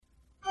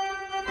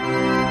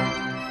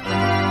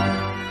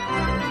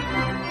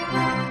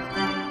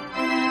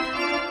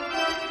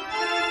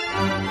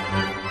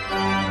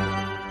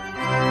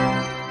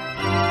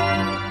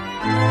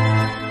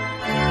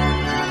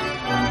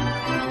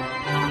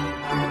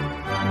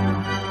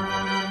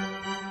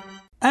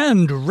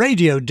And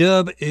Radio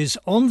Derb is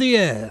on the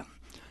air.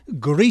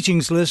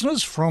 Greetings,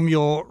 listeners, from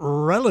your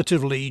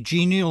relatively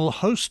genial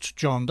host,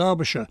 John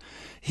Derbyshire,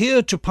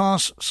 here to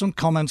pass some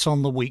comments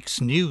on the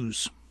week's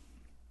news.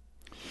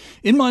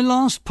 In my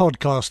last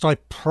podcast, I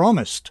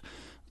promised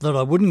that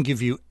I wouldn't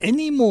give you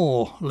any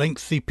more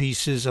lengthy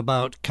pieces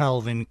about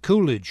Calvin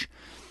Coolidge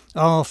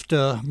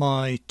after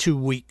my 2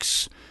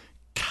 weeks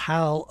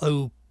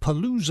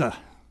Cal-O-Palooza.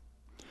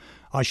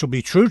 I shall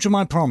be true to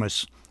my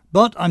promise,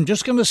 but I'm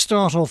just going to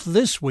start off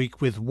this week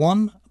with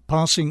one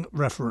passing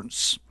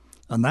reference.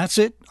 And that's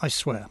it, I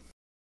swear.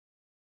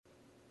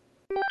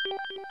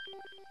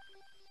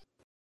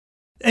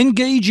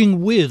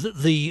 Engaging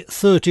with the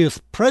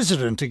 30th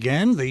president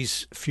again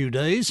these few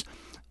days,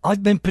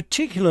 I've been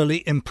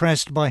particularly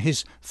impressed by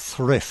his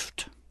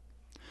thrift.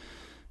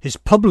 His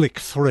public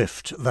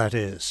thrift, that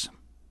is.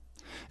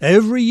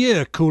 Every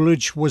year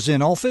Coolidge was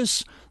in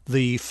office,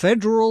 the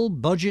federal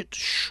budget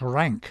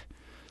shrank,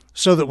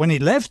 so that when he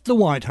left the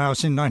White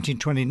House in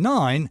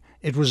 1929,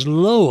 it was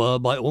lower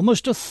by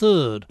almost a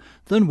third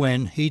than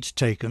when he'd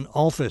taken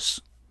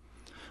office.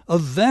 A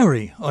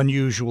very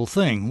unusual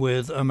thing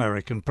with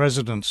American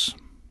presidents.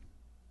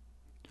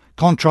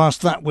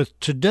 Contrast that with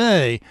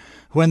today,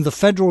 when the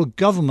federal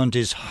government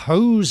is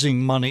hosing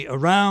money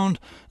around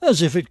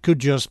as if it could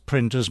just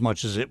print as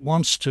much as it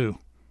wants to.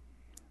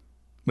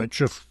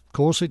 Which, of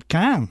course, it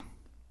can.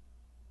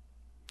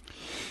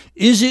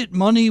 Is it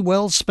money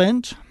well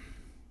spent?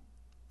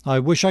 I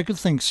wish I could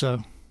think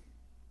so.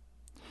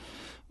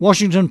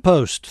 Washington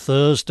Post,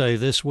 Thursday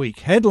this week.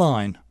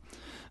 Headline: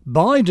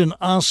 Biden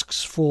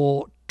asks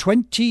for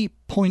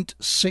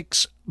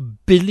 $20.6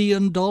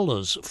 billion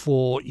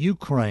for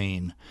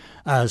Ukraine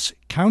as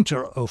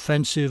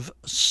counter-offensive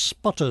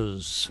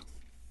sputters.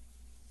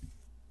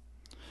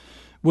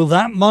 Will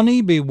that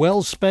money be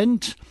well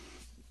spent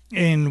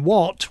in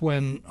what,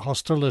 when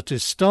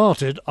hostilities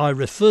started, I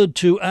referred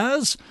to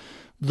as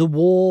the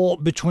war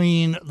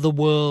between the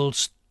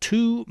world's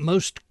two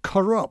most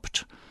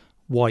corrupt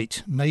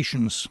white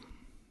nations?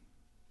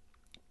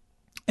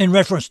 In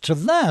reference to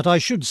that, I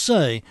should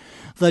say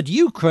that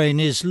Ukraine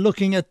is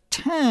looking a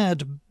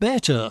tad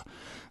better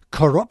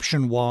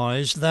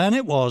corruption-wise than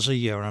it was a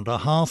year and a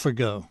half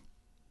ago.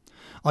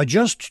 I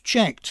just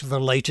checked the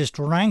latest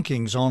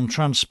rankings on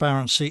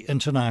Transparency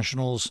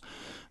International's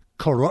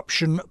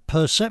Corruption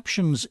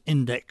Perceptions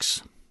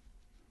Index.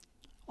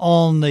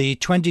 On the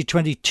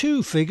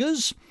 2022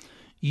 figures,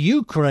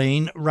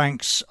 Ukraine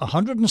ranks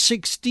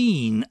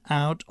 116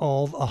 out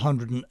of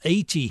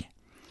 180,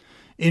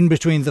 in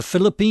between the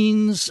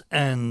Philippines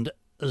and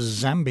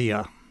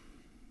Zambia.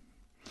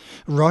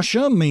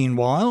 Russia,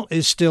 meanwhile,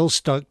 is still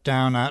stuck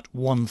down at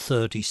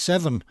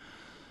 137,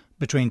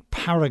 between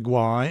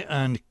Paraguay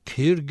and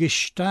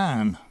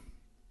Kyrgyzstan.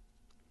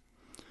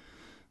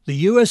 The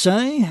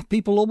USA,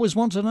 people always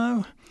want to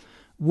know,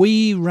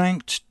 we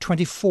ranked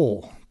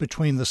 24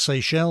 between the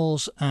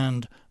Seychelles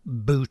and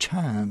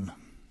Bhutan.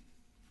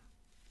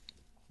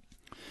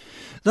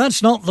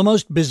 That's not the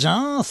most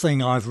bizarre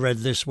thing I've read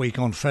this week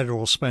on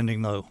federal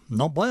spending, though.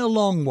 Not by a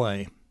long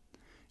way.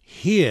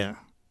 Here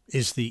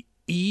is the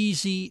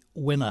easy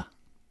winner.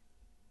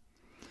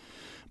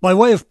 By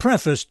way of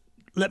preface,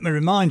 let me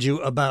remind you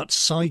about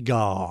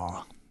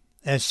SIGAR.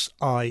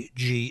 S-I-G-A-R.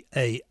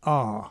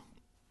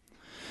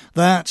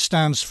 That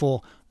stands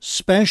for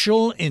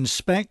Special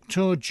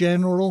Inspector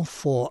General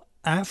for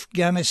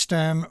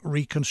Afghanistan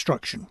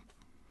Reconstruction,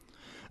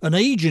 an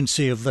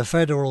agency of the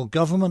federal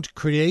government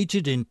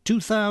created in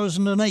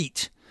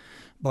 2008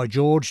 by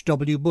George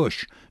W.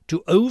 Bush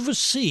to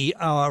oversee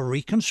our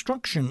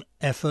reconstruction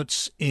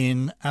efforts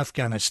in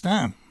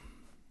Afghanistan.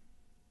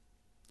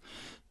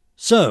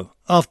 So,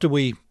 after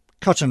we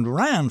cut and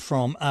ran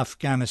from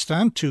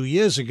Afghanistan 2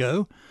 years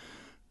ago,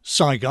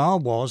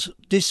 SIGAR was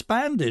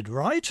disbanded,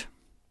 right?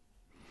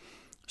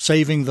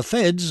 Saving the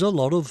feds a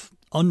lot of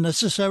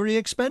unnecessary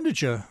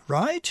expenditure,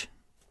 right?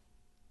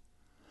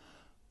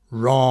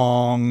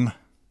 Wrong.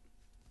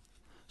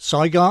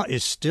 SIGAR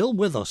is still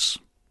with us.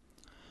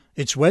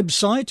 Its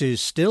website is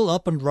still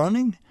up and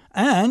running,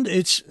 and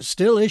it's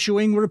still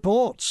issuing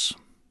reports.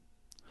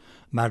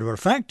 Matter of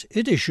fact,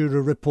 it issued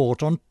a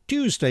report on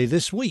Tuesday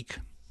this week.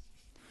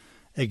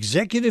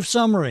 Executive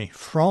summary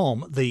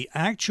from the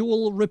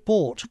actual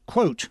report,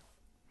 quote,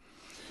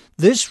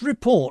 "This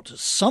report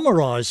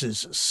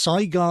summarizes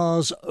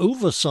SIGAR's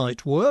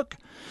oversight work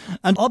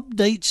and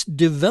updates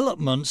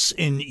developments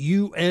in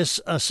U.S.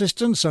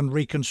 assistance and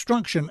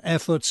reconstruction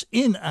efforts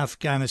in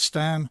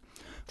Afghanistan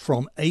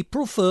from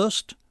April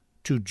 1st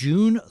to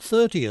June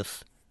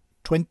 30th,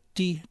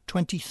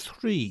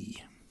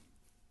 2023.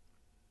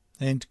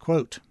 End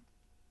quote.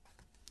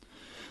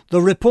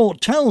 The report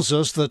tells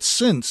us that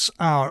since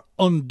our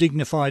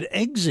undignified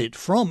exit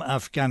from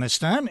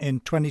Afghanistan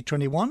in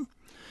 2021,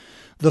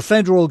 the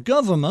federal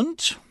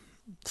government,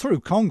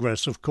 through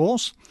Congress of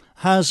course,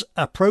 has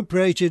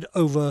appropriated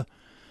over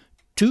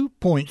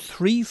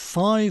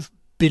 $2.35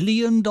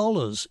 billion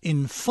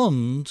in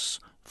funds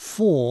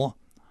for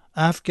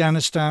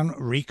Afghanistan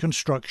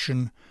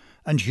reconstruction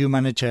and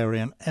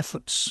humanitarian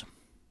efforts.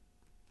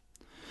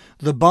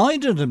 The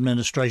Biden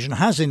administration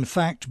has in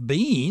fact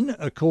been,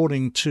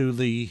 according to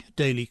the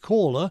Daily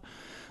Caller,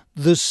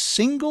 the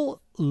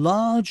single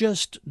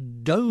largest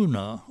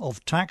donor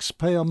of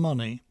taxpayer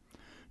money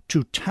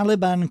to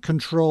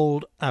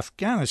Taliban-controlled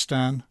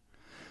Afghanistan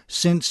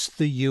since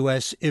the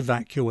US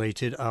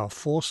evacuated our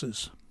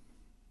forces.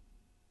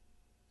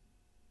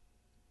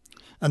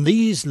 And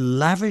these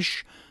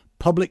lavish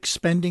public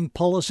spending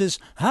policies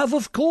have,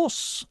 of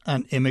course,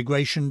 an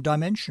immigration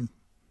dimension.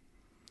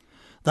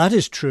 That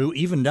is true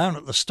even down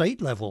at the state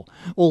level,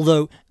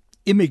 although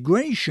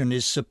immigration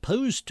is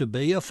supposed to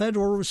be a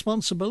federal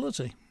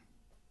responsibility.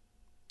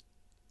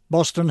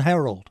 Boston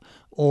Herald,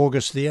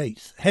 August the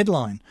 8th.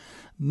 Headline: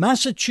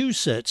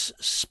 Massachusetts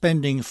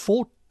spending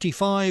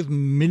 $45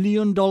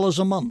 million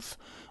a month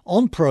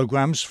on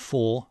programs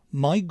for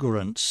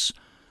migrants,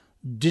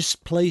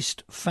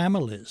 displaced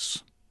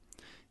families,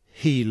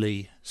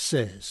 Healey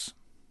says.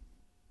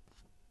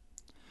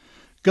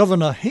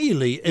 Governor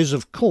Healey is,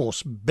 of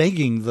course,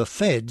 begging the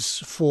feds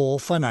for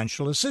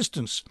financial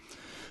assistance,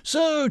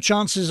 so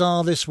chances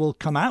are this will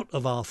come out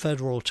of our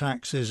federal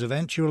taxes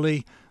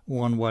eventually,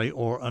 one way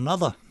or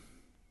another.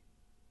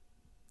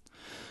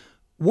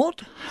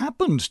 What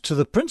happened to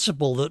the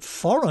principle that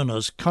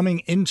foreigners coming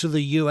into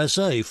the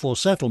USA for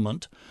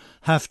settlement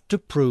have to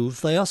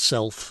prove they are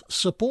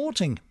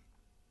self-supporting?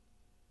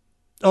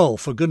 Oh,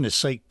 for goodness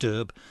sake,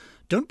 Derb,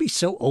 don't be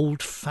so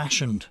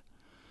old-fashioned.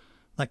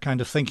 That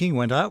kind of thinking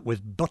went out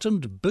with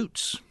buttoned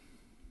boots.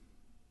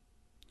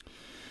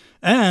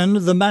 And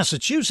the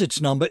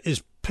Massachusetts number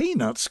is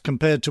peanuts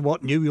compared to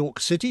what New York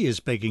City is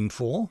begging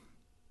for.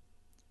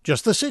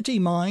 Just the city,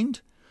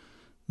 mind.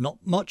 Not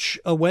much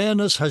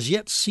awareness has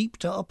yet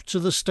seeped up to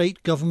the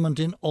state government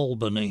in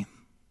Albany.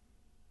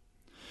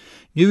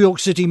 New York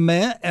City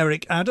Mayor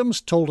Eric Adams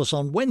told us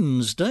on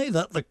Wednesday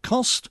that the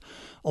cost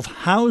of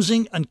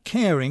housing and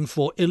caring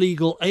for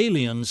illegal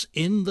aliens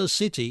in the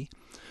city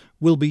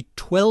will be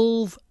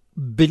 $12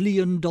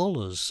 billion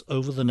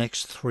over the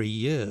next 3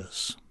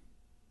 years.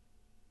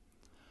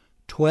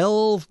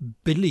 $12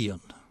 billion.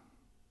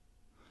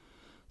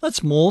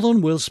 That's more than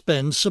we'll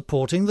spend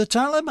supporting the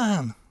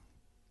Taliban.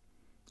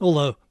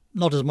 Although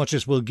not as much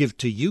as we'll give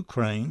to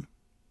Ukraine.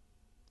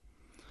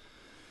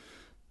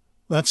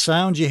 That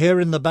sound you hear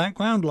in the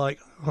background, like...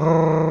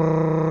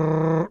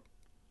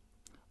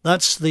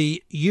 That's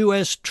the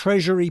US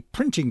Treasury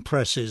printing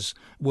presses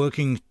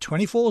working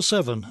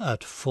 24/7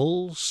 at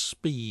full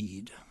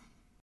speed.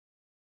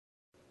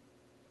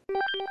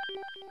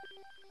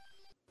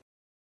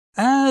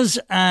 As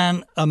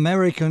an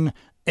American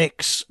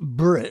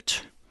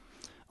ex-Brit,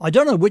 I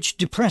don't know which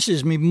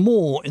depresses me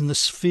more in the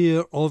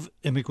sphere of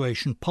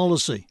immigration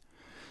policy.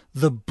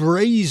 The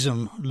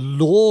brazen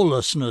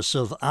lawlessness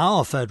of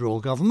our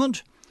federal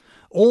government,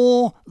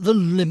 or the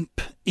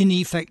limp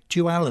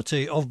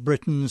ineffectuality of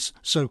Britain's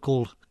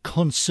so-called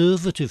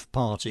Conservative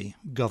Party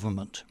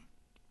government.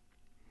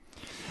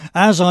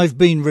 As I've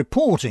been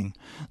reporting,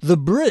 the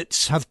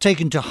Brits have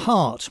taken to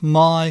heart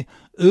my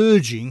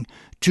urging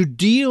to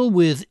deal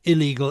with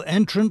illegal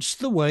entrants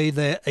the way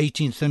their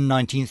 18th and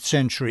 19th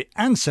century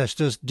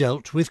ancestors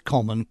dealt with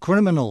common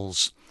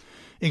criminals,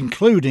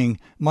 including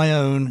my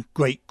own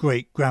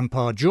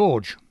great-great-grandpa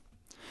George,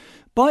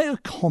 by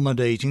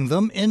accommodating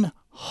them in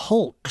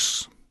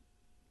hulks,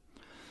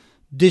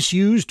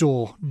 disused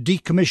or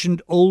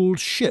decommissioned old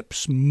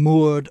ships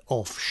moored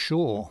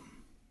offshore.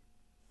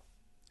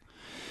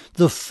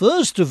 The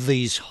first of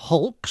these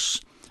hulks,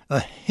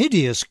 a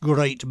hideous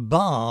great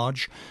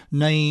barge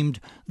named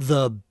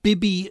the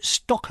Bibby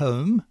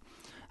Stockholm,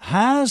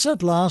 has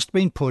at last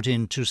been put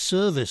into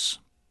service.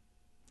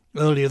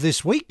 Earlier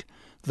this week,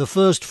 the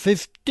first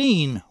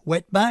 15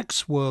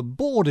 wetbacks were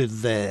boarded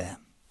there.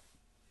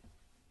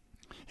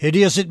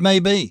 Hideous it may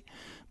be,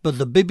 but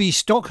the Bibby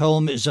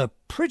Stockholm is a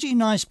pretty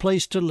nice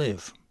place to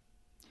live.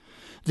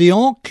 The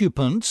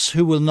occupants,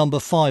 who will number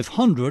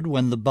 500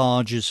 when the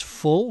barge is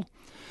full,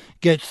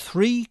 get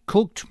 3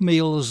 cooked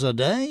meals a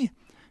day,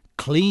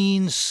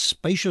 clean,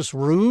 spacious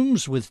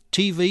rooms with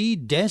TV,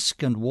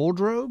 desk and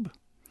wardrobe,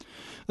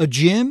 a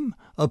gym,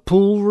 a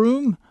pool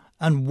room,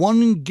 and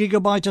 1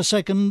 gigabyte a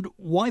second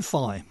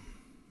Wi-Fi.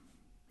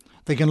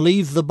 They can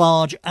leave the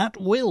barge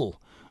at will,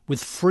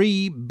 with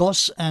free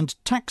bus and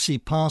taxi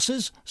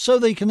passes so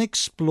they can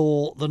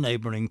explore the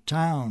neighbouring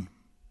town.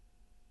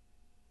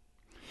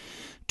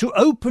 To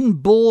open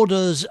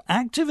borders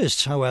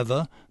activists,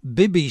 however,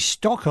 Bibby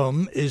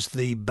Stockholm is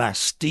the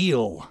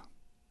Bastille.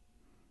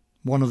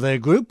 One of their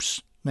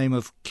groups, name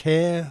of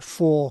Care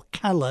for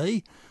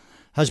Calais,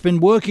 has been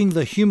working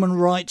the human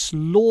rights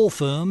law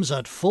firms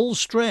at full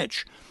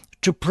stretch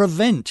to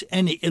prevent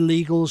any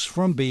illegals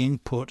from being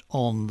put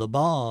on the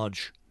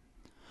barge.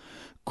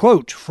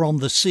 Quote from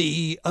the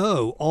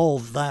CEO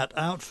of that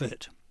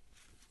outfit: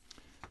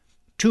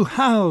 "To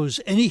house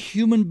any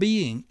human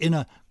being in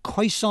a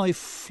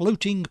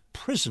quasi-floating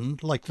prison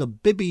like the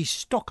Bibby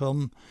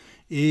Stockholm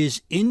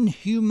is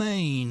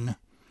inhumane.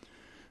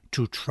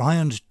 To try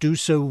and do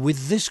so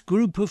with this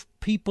group of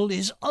people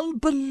is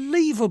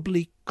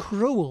unbelievably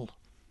cruel.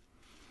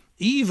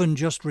 even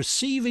just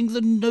receiving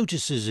the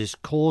notices is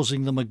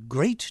causing them a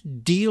great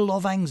deal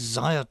of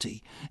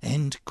anxiety."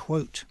 End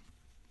quote.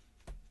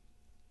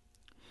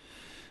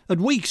 At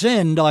week's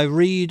end, I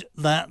read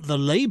that the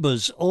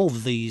labours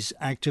of these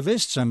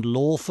activists and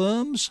law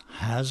firms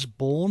has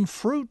borne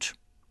fruit.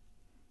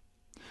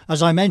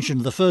 As I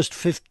mentioned, the first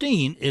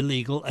 15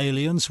 illegal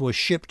aliens were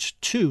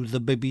shipped to the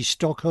Bibby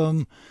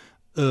Stockholm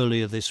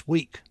earlier this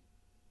week.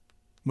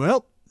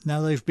 Well,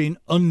 now they've been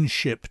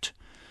unshipped,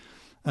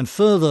 and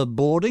further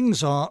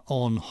boardings are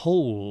on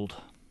hold.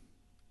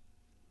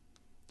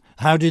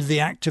 How did the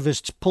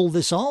activists pull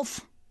this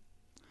off?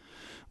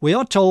 We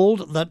are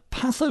told that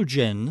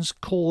pathogens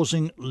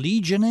causing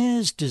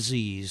Legionnaire's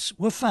disease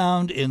were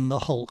found in the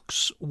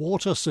Hulk's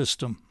water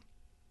system.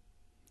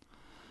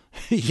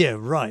 Yeah,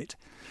 right.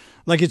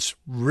 Like it's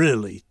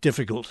really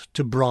difficult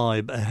to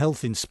bribe a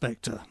health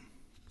inspector.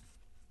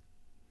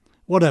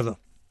 Whatever.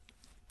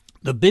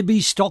 The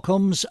Bibby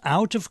Stockholm's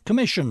out of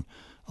commission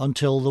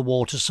until the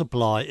water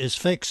supply is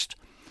fixed,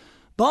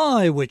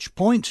 by which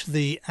point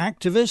the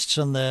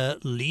activists and their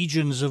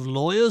legions of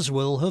lawyers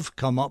will have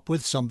come up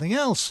with something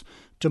else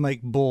to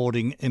make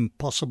boarding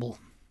impossible.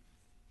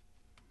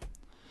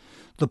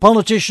 The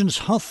politicians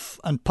huff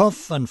and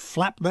puff and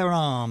flap their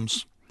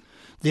arms.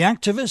 The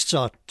activists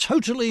are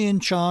totally in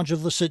charge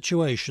of the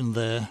situation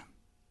there,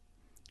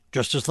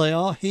 just as they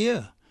are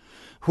here,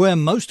 where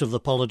most of the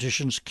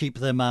politicians keep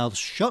their mouths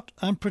shut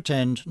and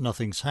pretend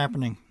nothing's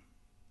happening.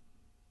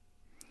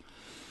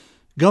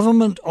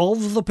 Government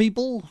of the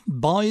people,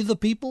 by the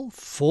people,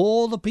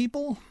 for the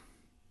people?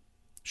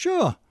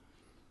 Sure,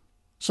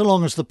 so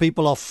long as the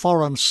people are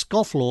foreign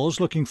scofflaws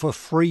looking for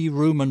free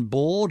room and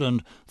board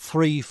and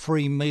 3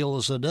 free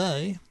meals a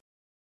day.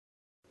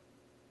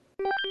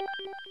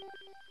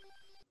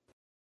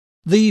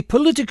 The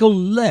political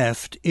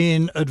left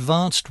in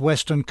advanced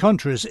Western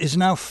countries is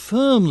now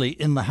firmly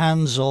in the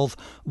hands of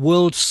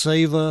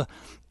world-saver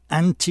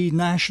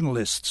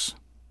anti-nationalists.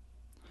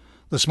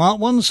 The smart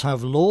ones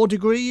have law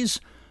degrees,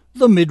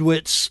 the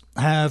midwits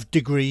have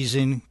degrees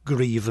in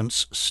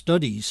grievance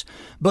studies,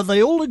 but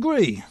they all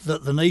agree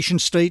that the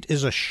nation-state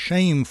is a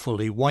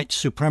shamefully white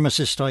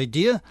supremacist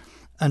idea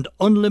and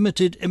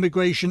unlimited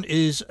immigration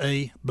is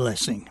a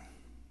blessing.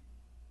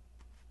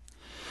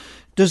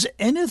 Does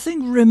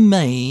anything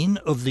remain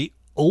of the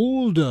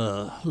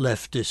older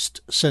leftist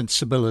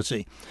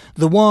sensibility,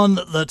 the one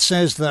that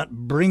says that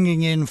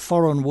bringing in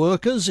foreign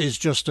workers is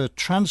just a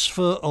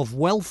transfer of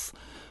wealth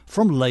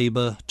from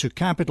labour to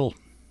capital?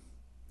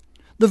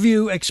 The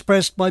view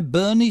expressed by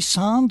Bernie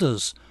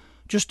Sanders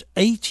just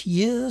 8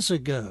 years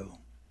ago.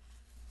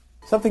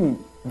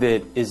 Something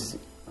that is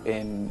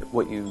in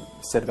what you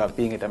said about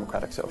being a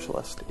democratic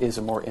socialist is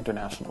a more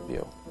international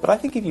view. But I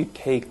think if you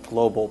take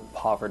global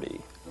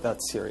poverty that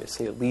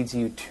seriously, it leads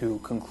you to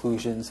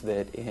conclusions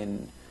that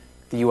in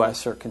the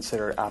U.S. are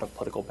considered out of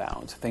political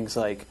bounds. Things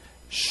like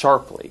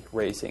sharply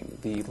raising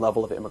the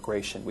level of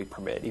immigration we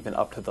permit, even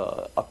up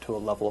to a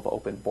level of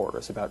open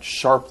borders, about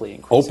sharply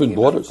increasing open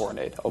borders. Foreign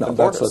aid. Open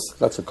borders.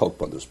 That's a Koch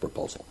brothers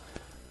proposal.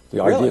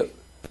 The really? idea,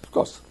 of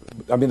course.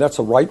 I mean, that's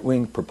a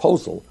right-wing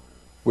proposal,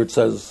 which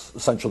says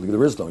essentially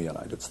there is no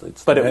United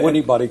States. But it would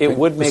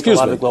make a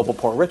lot of the global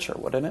poor richer,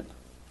 wouldn't it?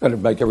 And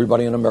it'd make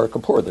everybody in America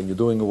poor. Then you're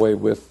doing away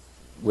with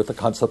the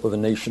concept of a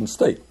nation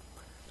state.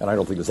 And I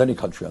don't think there's any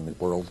country in the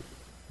world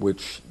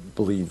which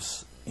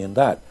believes in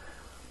that.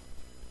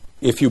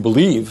 If you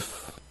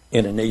believe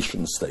in a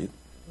nation state,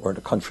 or in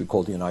a country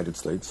called the United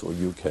States, or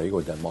UK,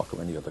 or Denmark,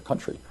 or any other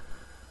country,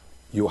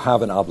 you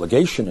have an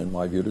obligation, in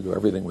my view, to do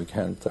everything we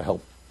can to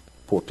help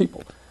poor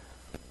people.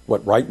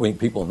 What right-wing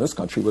people in this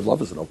country would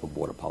love is an open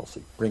border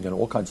policy. Bring in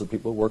all kinds of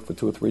people who work for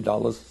 $2 or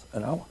 $3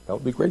 an hour. That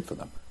would be great for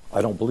them.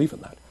 I don't believe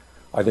in that.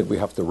 I think we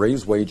have to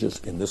raise wages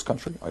in this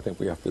country. I think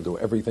we have to do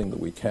everything that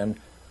we can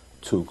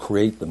to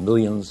create the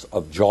millions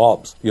of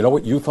jobs. You know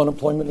what youth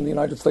unemployment in the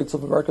United States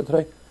of America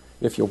today?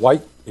 If you're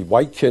white, a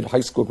white kid,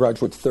 high school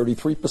graduate,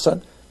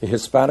 33%, a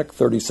Hispanic,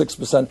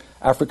 36%,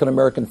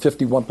 African-American,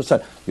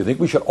 51%. You think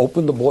we should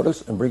open the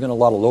borders and bring in a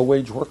lot of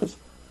low-wage workers?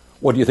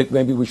 Or do you think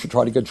maybe we should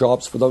try to get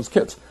jobs for those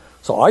kids?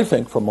 So I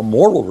think from a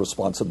moral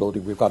responsibility,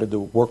 we've got to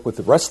work with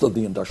the rest of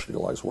the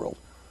industrialized world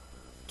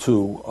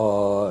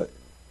to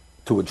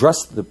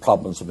address the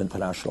problems of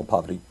international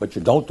poverty, but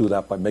you don't do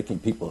that by making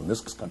people in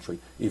this country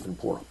even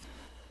poorer.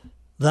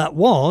 That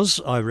was,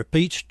 I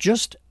repeat,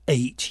 just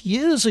 8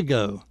 years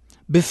ago,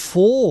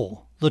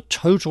 before the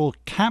total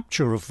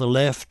capture of the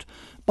left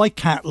by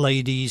cat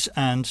ladies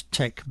and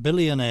tech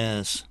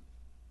billionaires.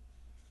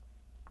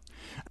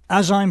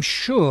 As I'm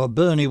sure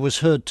Bernie was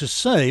heard to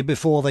say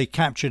before they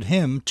captured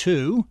him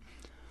too,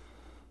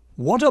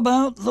 what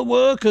about the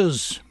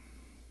workers?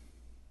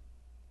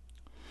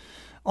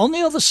 On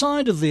the other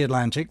side of the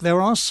Atlantic,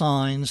 there are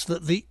signs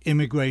that the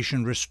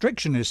immigration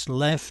restrictionist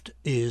left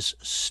is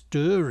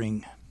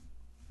stirring.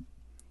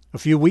 A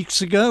few weeks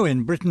ago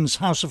in Britain's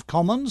House of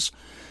Commons,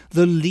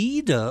 the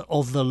leader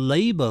of the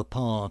Labour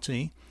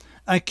Party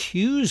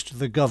accused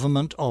the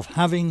government of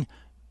having,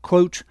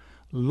 quote,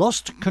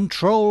 lost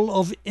control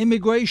of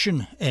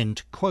immigration,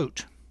 end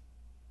quote.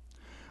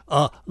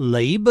 A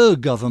Labour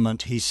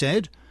government, he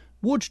said,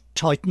 would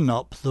tighten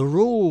up the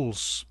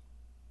rules.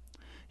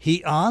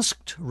 He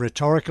asked,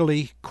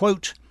 rhetorically,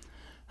 quote,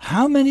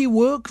 "How many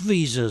work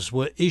visas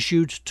were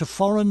issued to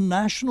foreign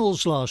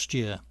nationals last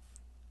year?"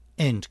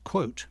 End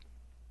quote.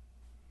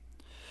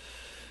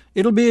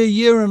 It'll be a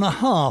year and a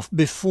half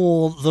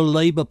before the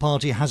Labour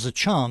Party has a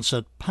chance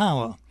at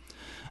power,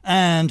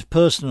 and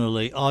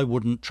personally I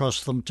wouldn't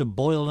trust them to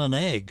boil an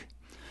egg.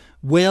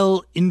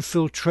 Well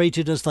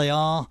infiltrated as they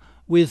are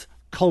with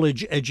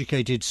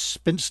college-educated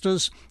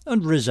spinsters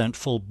and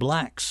resentful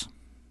blacks.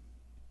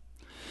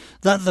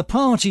 That the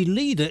party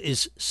leader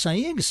is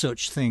saying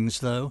such things,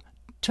 though,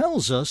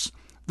 tells us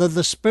that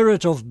the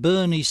spirit of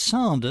Bernie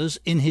Sanders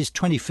in his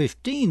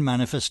 2015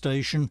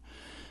 manifestation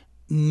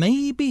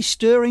may be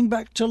stirring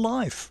back to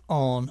life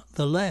on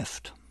the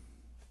left.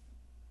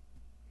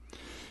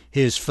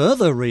 Here's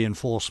further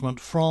reinforcement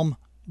from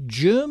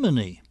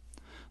Germany,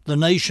 the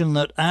nation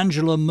that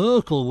Angela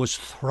Merkel was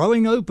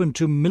throwing open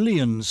to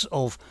millions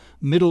of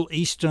Middle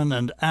Eastern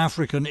and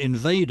African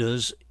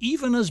invaders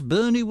even as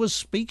Bernie was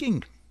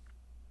speaking.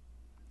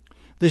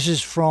 This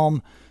is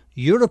from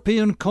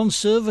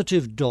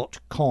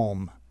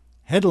EuropeanConservative.com.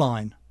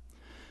 Headline: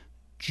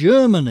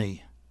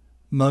 Germany,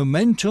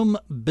 momentum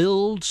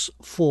builds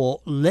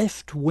for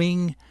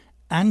left-wing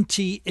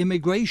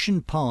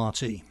anti-immigration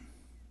party.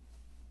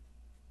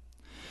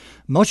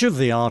 Much of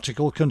the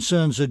article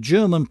concerns a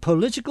German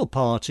political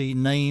party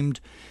named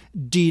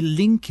Die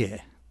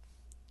Linke,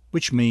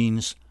 which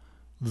means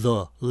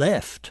the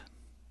left.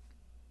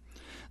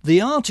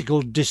 The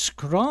article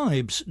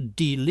describes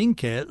Die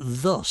Linke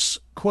thus,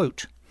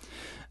 quote,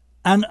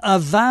 "An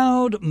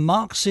avowed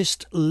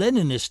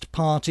Marxist-Leninist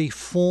party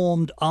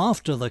formed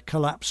after the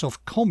collapse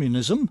of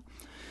communism,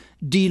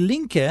 Die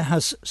Linke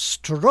has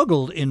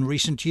struggled in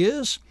recent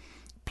years,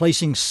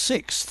 placing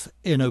 6th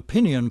in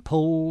opinion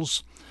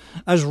polls,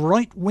 as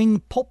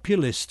right-wing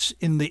populists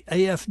in the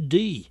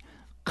AfD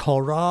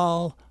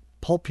corral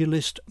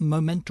populist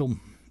momentum."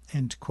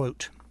 End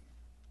quote.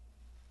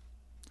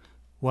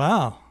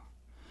 Wow.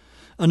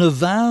 An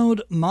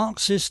avowed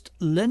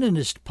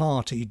Marxist-Leninist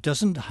party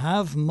doesn't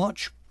have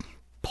much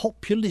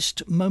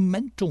populist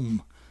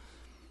momentum.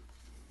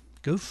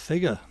 Go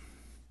figure.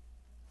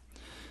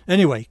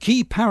 Anyway,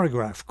 key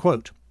paragraph,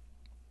 quote,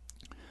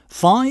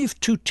 5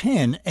 to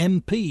 10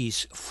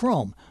 MPs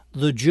from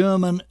the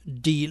German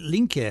Die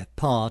Linke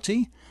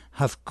party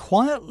have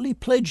quietly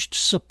pledged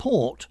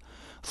support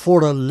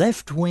for a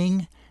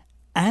left-wing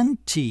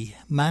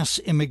anti-mass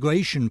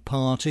immigration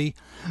party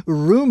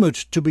rumoured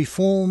to be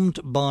formed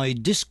by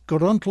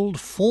disgruntled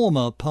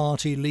former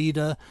party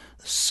leader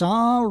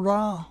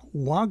Sarah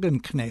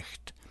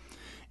Wagenknecht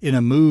in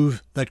a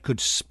move that could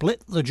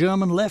split the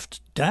German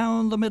left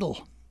down the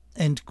middle.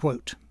 End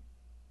quote.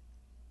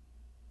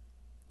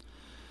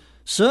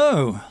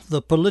 So,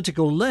 the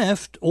political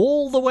left,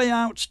 all the way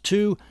out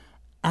to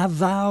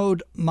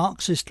avowed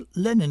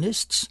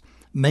Marxist-Leninists,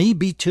 may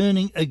be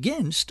turning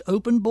against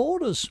open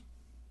borders.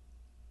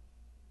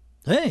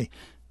 Hey,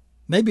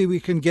 maybe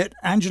we can get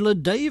Angela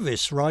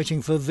Davis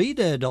writing for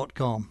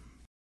VDare.com.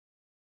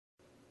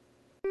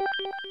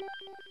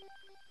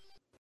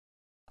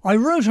 I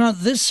wrote out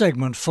this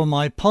segment for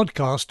my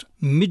podcast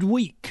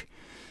midweek,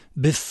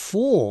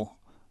 before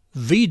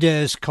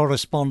VDare's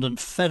correspondent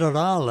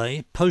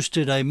Federale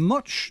posted a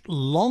much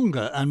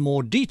longer and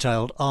more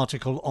detailed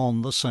article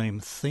on the same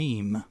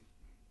theme.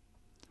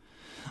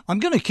 I'm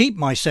going to keep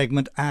my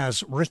segment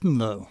as written,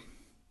 though.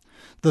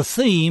 The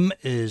theme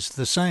is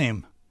the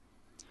same.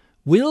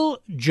 Will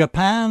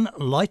Japan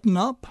lighten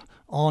up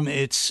on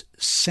its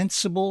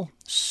sensible,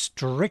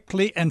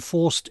 strictly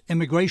enforced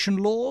immigration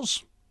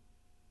laws?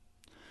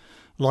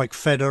 Like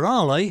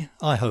Federale,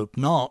 I hope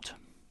not.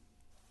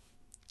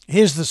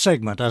 Here's the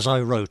segment as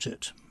I wrote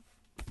it.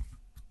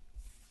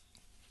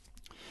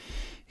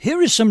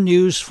 Here is some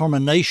news from a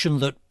nation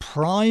that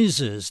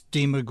prizes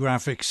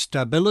demographic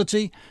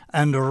stability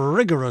and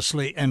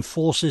rigorously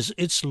enforces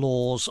its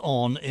laws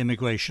on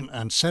immigration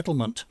and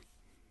settlement.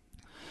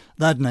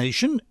 That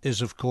nation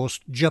is, of course,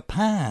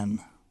 Japan.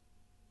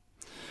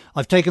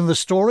 I've taken the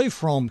story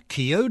from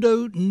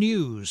Kyodo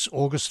News,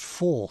 August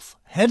 4th.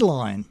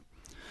 Headline: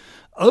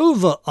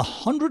 Over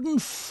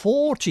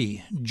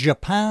 140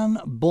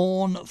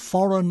 Japan-born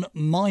foreign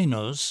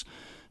minors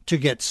to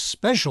get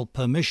special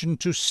permission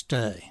to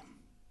stay.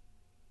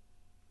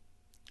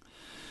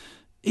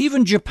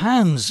 Even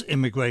Japan's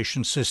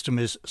immigration system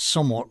is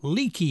somewhat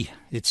leaky,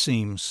 it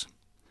seems.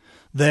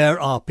 There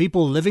are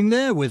people living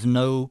there with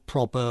no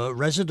proper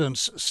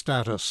residence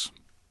status.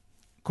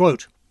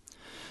 Quote,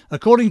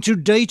 according to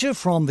data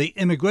from the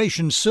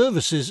Immigration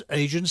Services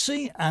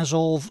Agency, as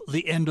of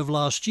the end of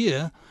last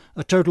year,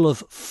 a total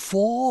of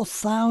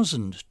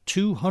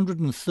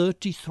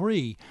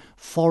 4,233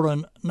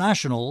 foreign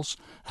nationals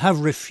have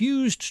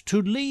refused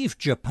to leave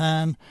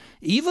Japan,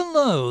 even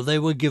though they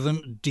were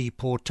given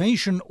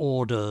deportation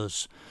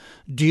orders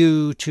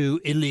due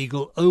to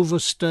illegal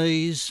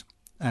overstays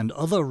and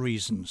other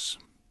reasons.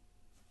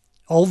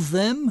 Of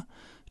them,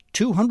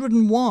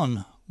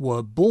 201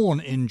 were born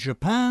in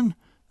Japan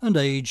and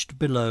aged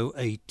below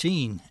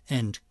 18.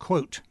 End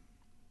quote.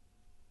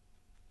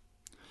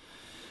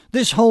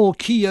 This whole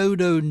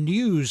Kyodo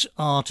News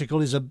article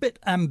is a bit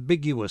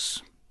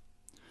ambiguous.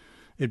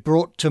 It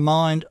brought to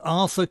mind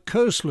Arthur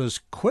Koestler's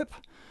quip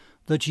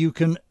that you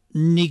can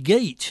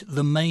negate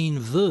the main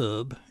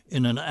verb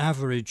in an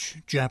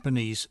average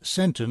Japanese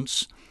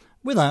sentence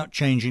without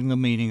changing the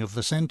meaning of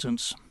the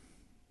sentence.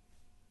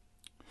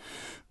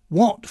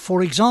 What,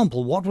 for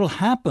example, what will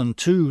happen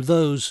to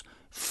those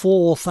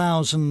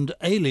 4,000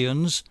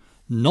 aliens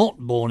not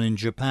born in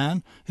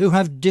Japan who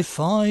have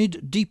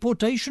defied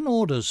deportation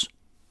orders?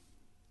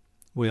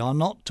 We are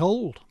not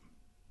told.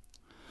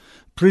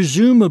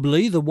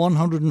 Presumably the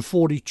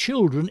 140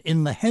 children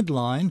in the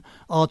headline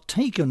are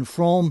taken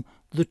from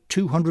the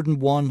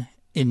 201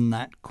 in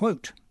that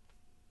quote.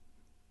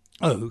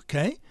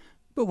 OK,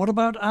 but what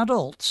about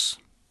adults?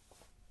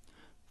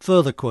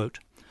 Further quote.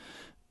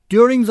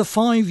 During the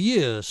 5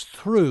 years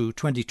through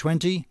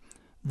 2020,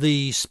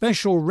 the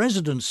special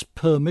residence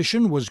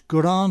permission was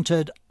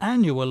granted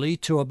annually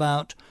to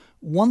about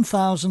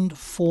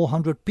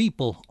 1,400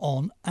 people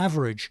on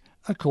average,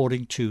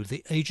 according to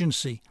the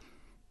agency.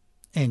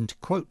 End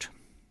quote.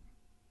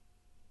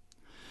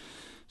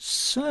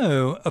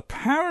 So,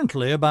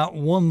 apparently about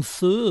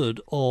 1/3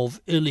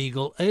 of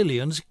illegal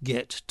aliens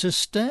get to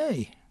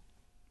stay.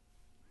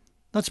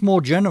 That's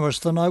more generous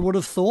than I would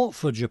have thought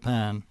for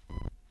Japan.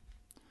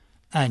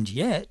 And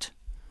yet,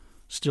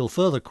 still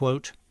further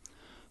quote,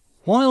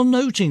 while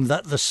noting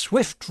that the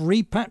swift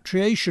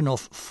repatriation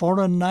of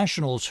foreign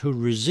nationals who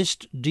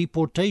resist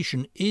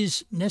deportation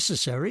is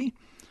necessary,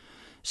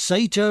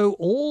 Sato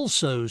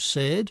also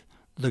said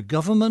the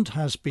government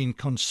has been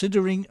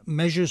considering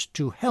measures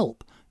to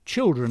help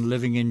children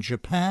living in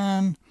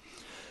Japan,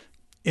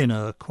 in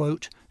a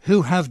quote,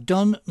 who have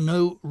done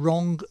no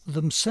wrong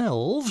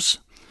themselves,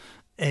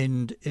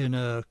 end in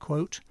a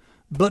quote,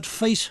 but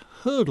face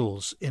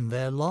hurdles in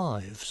their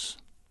lives.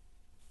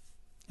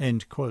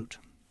 End quote.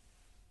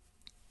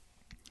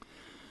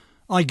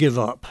 I give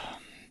up.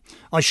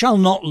 I shall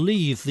not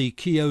leave the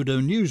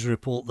Kyodo News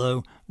report,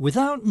 though,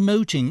 without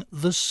noting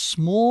the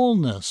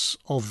smallness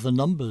of the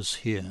numbers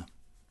here.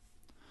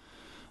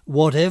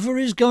 Whatever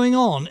is going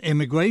on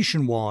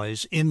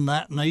immigration-wise in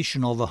that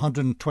nation of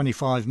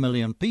 125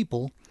 million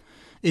people,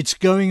 it's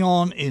going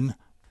on in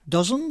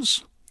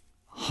dozens,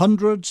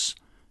 hundreds,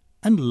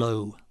 and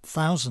low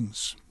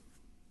thousands.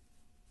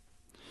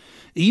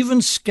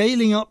 Even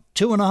scaling up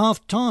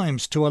 2.5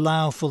 times to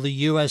allow for the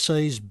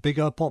USA's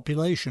bigger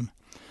population.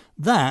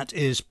 That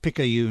is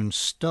picayune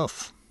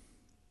stuff.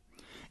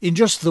 In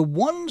just the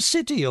one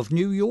city of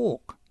New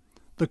York,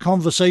 the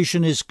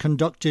conversation is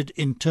conducted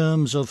in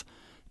terms of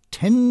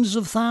tens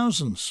of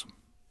thousands,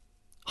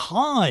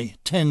 high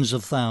tens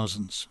of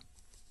thousands.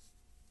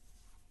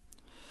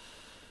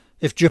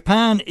 If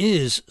Japan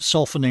is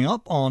softening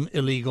up on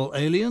illegal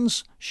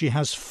aliens, she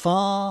has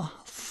far,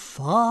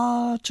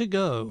 far to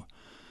go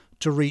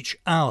to reach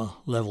our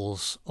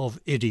levels of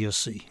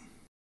idiocy.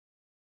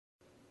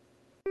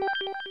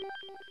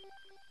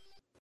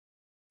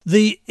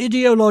 The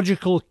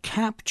ideological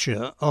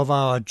capture of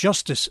our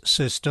justice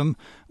system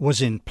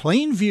was in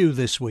plain view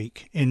this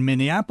week in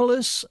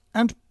Minneapolis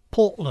and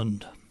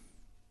Portland.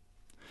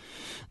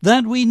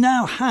 That we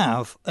now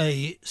have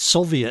a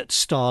Soviet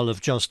style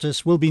of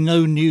justice will be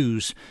no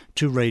news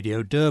to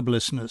Radio Derb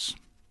listeners.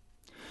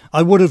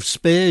 I would have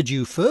spared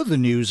you further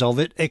news of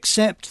it,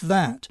 except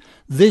that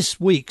this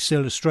week's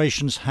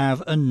illustrations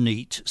have a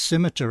neat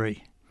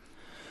symmetry.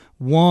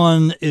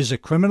 One is a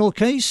criminal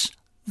case,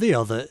 the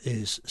other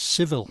is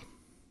civil.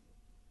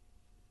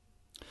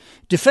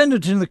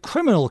 Defendant in the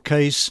criminal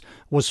case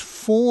was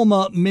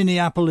former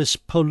Minneapolis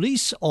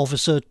police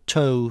officer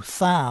To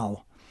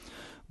Thao,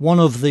 one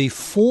of the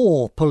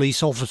 4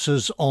 police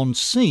officers on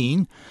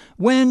scene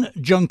when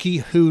junkie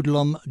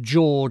hoodlum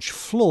George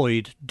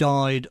Floyd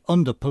died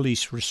under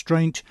police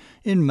restraint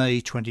in May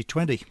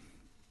 2020.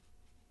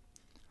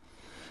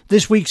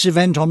 This week's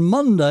event on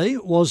Monday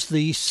was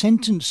the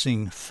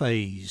sentencing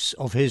phase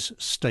of his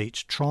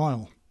state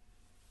trial.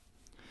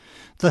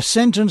 The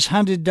sentence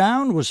handed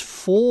down was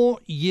 4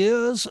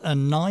 years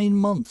and 9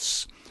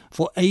 months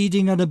for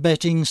aiding and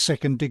abetting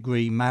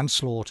second-degree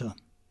manslaughter.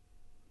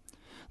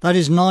 That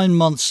is 9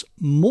 months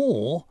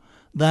more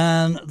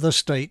than the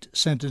state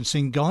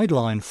sentencing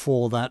guideline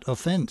for that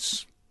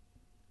offence.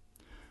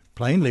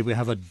 Plainly, we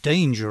have a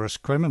dangerous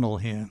criminal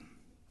here.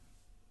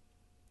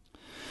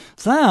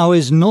 Thao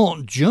is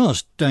not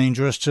just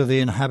dangerous to the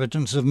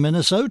inhabitants of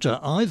Minnesota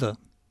either.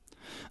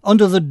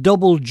 Under the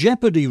double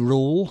jeopardy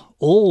rule,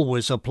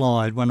 always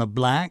applied when a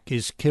black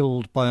is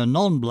killed by a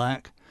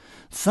non-black,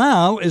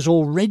 Thao is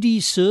already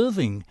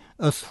serving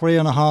a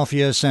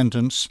 3.5-year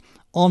sentence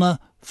on a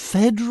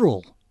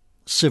federal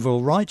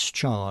civil rights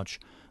charge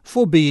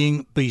for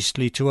being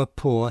beastly to a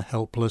poor,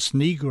 helpless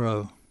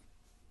Negro.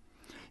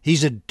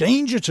 He's a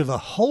danger to the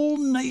whole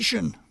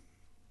nation.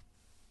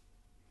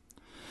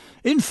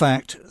 In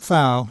fact,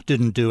 Thao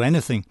didn't do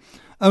anything,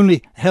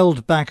 only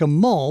held back a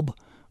mob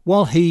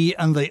while he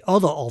and the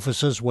other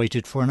officers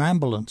waited for an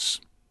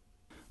ambulance.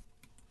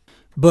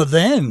 But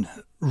then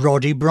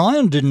Roddy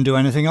Bryan didn't do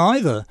anything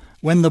either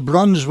when the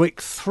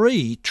Brunswick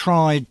Three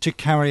tried to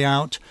carry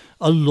out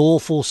a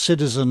lawful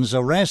citizen's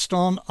arrest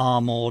on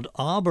Ahmaud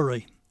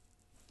Arbery.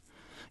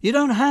 You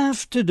don't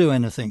have to do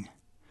anything.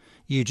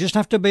 You just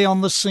have to be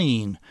on the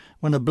scene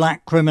when a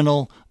black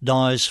criminal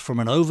dies from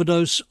an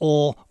overdose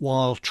or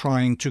while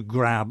trying to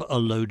grab a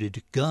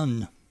loaded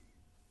gun.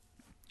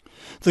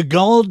 The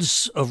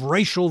gods of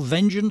racial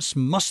vengeance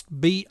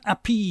must be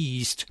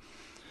appeased,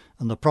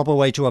 and the proper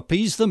way to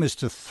appease them is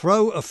to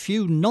throw a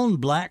few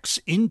non-blacks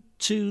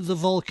into the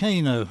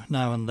volcano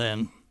now and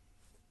then.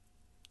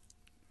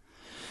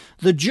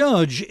 The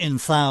judge in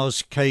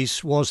Thau's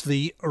case was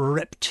the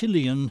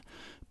reptilian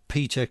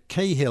Peter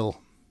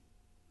Cahill.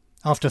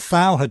 After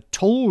Thau had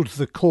told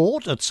the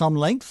court at some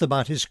length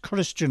about his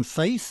Christian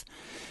faith,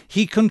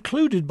 he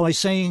concluded by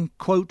saying,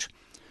 quote,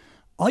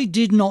 "I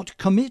did not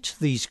commit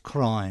these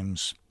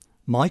crimes.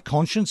 My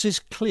conscience is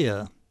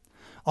clear.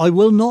 I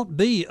will not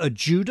be a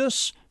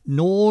Judas,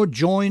 nor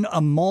join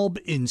a mob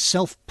in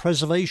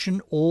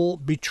self-preservation or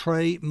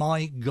betray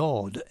my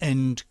God."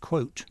 End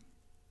quote.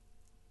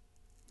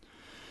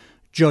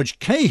 Judge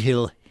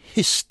Cahill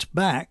hissed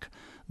back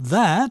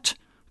that,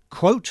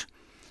 quote,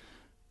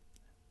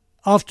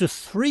 "After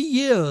 3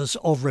 years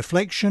of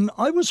reflection,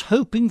 I was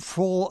hoping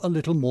for a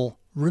little more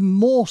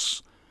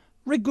remorse,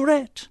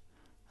 regret,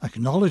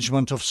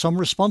 acknowledgement of some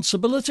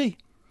responsibility,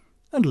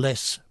 and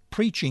less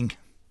preaching."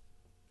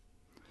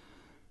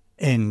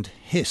 End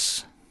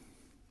hiss.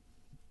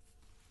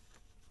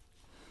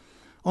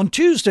 On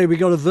Tuesday, we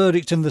got a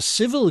verdict in the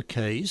civil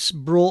case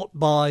brought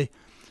by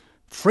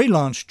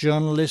freelance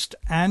journalist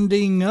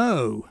Andy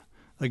Ngo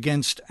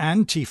against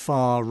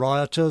Antifa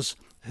rioters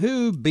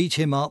who beat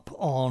him up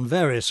on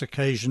various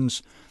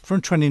occasions from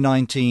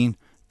 2019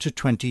 to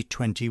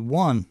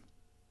 2021.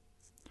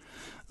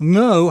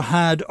 Ngo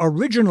had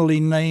originally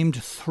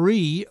named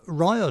 3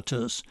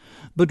 rioters,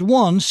 but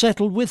one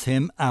settled with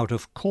him out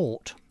of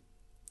court.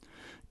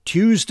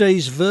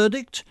 Tuesday's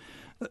verdict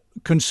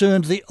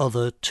concerned the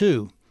other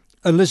 2,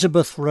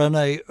 Elizabeth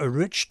Renee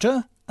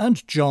Richter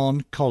and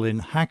John Colin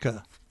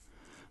Hacker.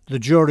 The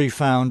jury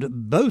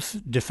found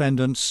both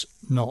defendants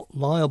not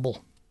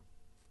liable.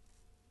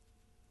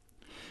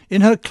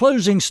 In her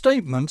closing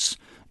statements,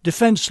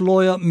 defence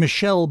lawyer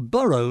Michelle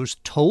Burrows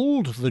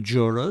told the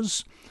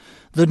jurors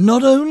that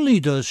not only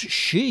does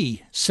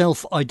she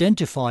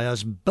self-identify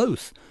as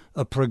both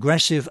a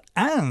progressive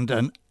and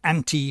an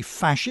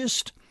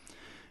anti-fascist,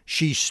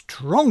 she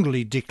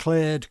strongly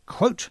declared,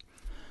 quote,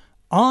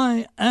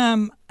 "I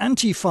am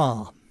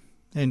Antifa,"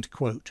 end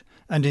quote,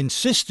 and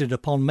insisted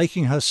upon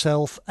making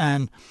herself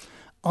an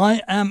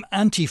 "I am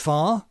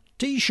Antifa"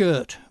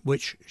 T-shirt,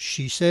 which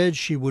she said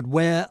she would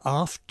wear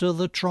after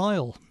the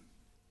trial.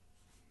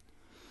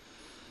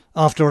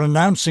 After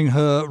announcing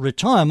her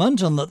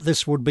retirement and that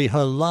this would be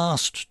her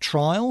last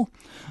trial,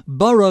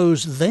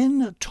 Burrows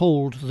then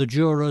told the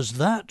jurors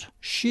that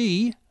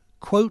she,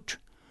 quote,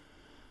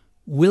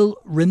 "will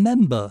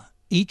remember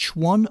each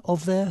one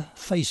of their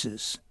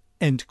faces,"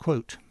 end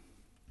quote.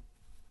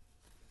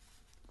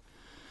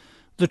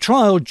 The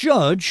trial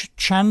judge,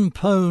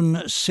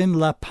 Chanpon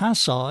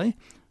Sinlapasai,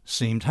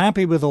 seemed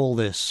happy with all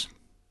this.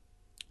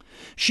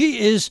 She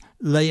is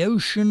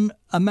Laotian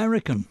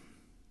American.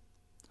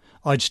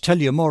 I'd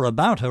tell you more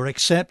about her,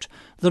 except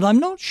that I'm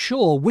not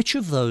sure which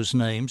of those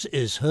names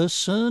is her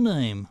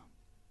surname.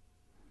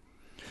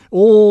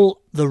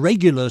 All the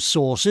regular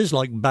sources,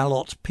 like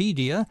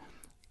Ballotpedia,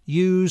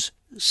 use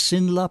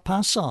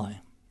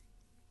Sinlapasai.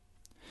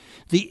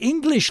 The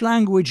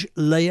English-language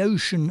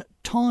Laotian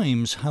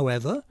Times,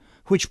 however,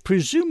 which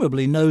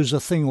presumably knows a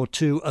thing or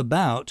two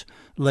about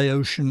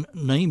Laotian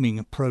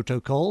naming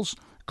protocols,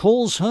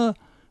 calls her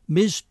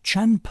Ms.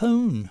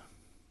 Chanpon.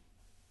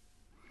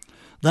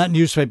 That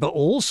newspaper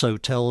also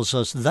tells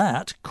us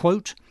that,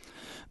 quote,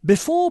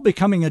 "Before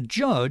becoming a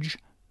judge,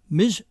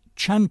 Ms.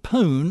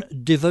 Chanpon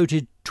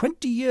devoted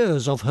 20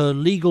 years of her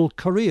legal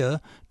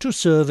career to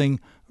serving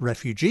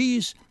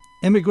refugees,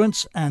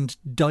 immigrants and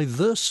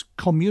diverse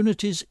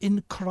communities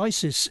in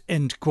crisis,"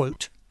 end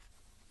quote.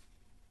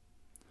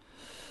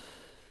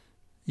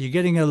 You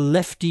getting a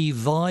lefty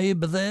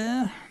vibe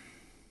there?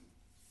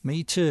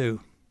 Me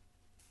too.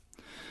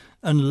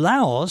 And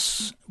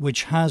Laos,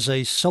 which has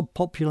a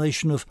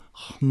subpopulation of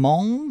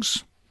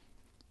Hmongs?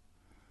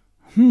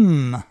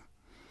 I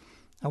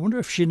wonder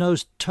if she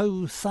knows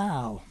To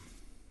Thao.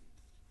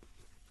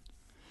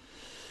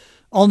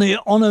 On the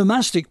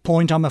onomastic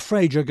point, I'm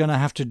afraid you're going to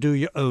have to do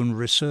your own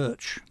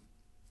research.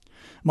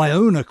 My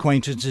own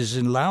acquaintances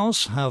in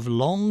Laos have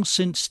long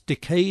since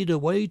decayed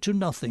away to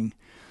nothing,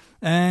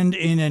 and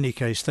in any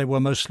case they were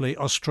mostly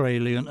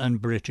Australian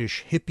and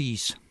British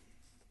hippies.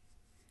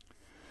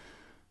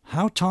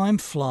 How time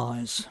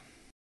flies.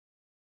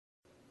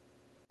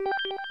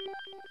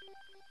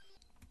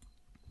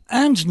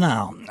 And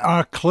now,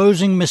 our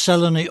closing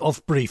miscellany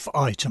of brief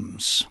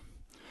items.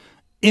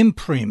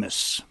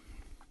 Imprimis.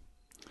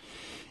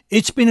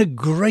 It's been a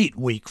great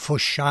week for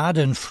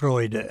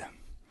Schadenfreude,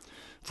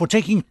 for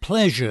taking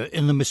pleasure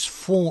in the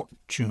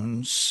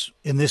misfortunes,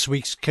 in this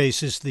week's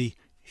case is the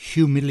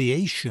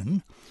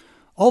humiliation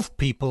of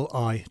people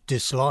I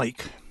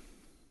dislike.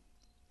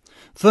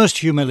 First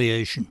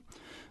humiliation.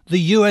 The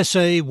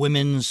USA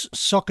women's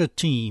soccer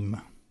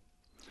team.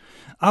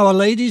 Our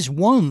ladies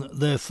won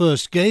their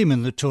first game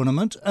in the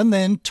tournament and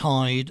then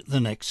tied the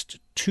next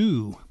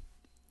two.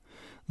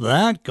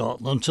 That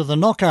got them to the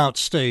knockout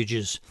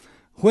stages,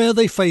 where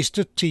they faced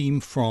a team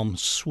from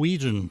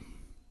Sweden.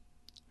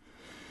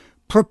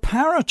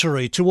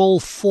 Preparatory to all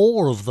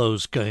four of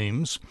those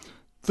games,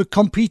 the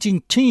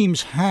competing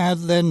teams had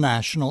their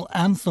national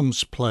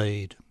anthems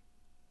played.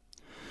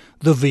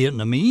 The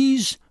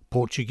Vietnamese,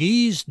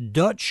 Portuguese,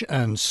 Dutch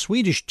and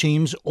Swedish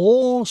teams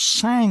all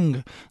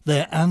sang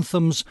their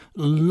anthems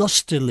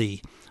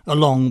lustily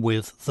along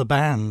with the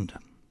band.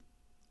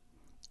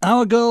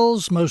 Our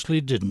girls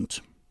mostly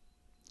didn't.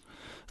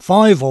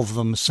 5 of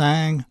them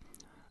sang,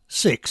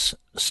 6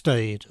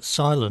 stayed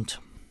silent.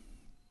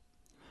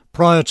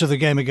 Prior to the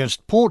game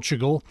against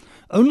Portugal,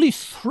 only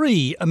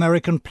 3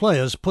 American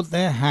players put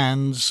their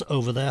hands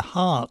over their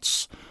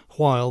hearts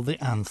while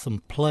the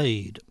anthem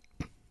played.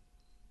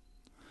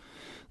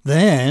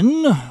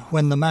 Then,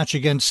 when the match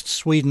against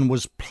Sweden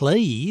was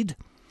played,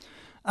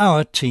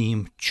 our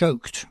team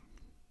choked.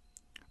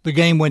 The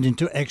game went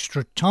into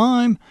extra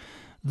time.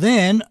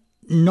 Then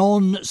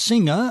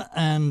non-singer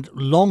and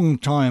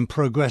long-time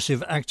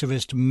progressive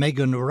activist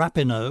Megan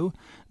Rapinoe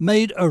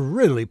made a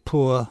really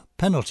poor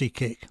penalty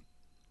kick.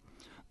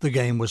 The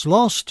game was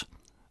lost,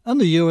 and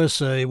the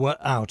USA were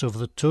out of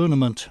the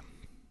tournament.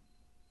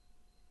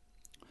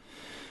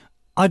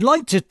 I'd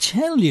like to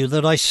tell you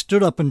that I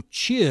stood up and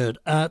cheered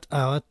at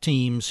our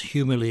team's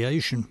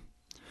humiliation,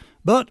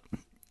 but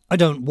I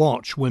don't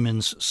watch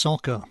women's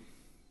soccer.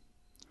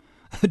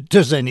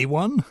 Does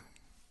anyone?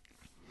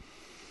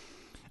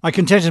 I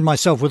contented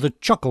myself with a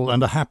chuckle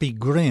and a happy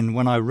grin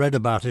when I read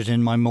about it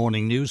in my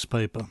morning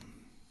newspaper.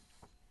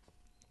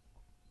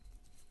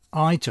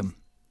 Item.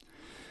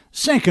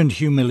 Second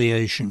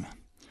humiliation.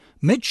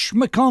 Mitch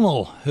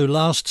McConnell, who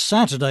last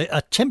Saturday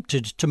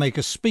attempted to make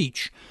a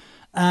speech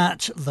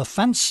at the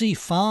Fancy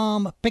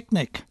Farm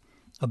Picnic,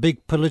 a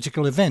big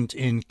political event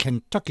in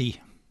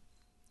Kentucky.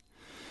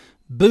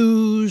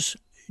 Boos,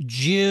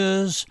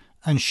 jeers,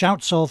 and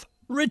shouts of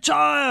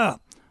 "Retire!"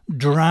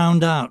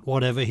 drowned out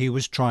whatever he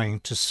was trying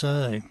to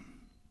say.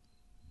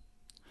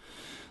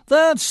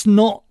 That's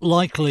not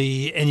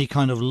likely any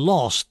kind of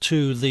loss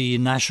to the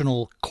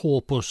national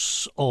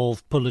corpus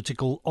of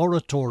political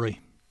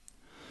oratory.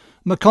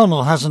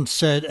 McConnell hasn't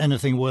said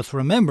anything worth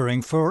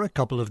remembering for a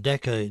couple of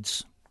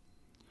decades.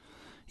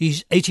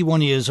 He's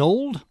 81 years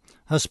old,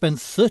 has spent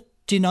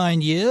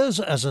 39 years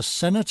as a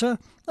senator,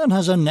 and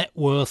has a net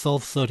worth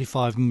of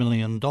 $35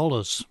 million.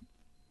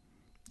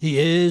 He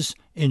is,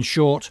 in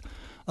short,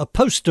 a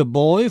poster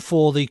boy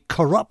for the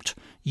corrupt,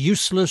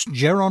 useless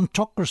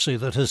gerontocracy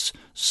that has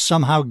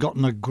somehow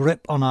gotten a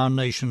grip on our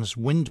nation's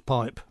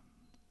windpipe.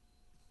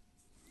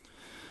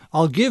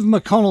 I'll give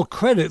McConnell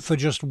credit for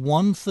just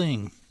one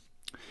thing.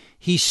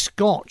 He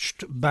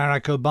scotched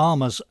Barack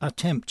Obama's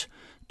attempt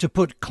to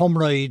put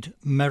Comrade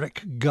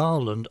Merrick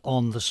Garland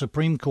on the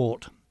Supreme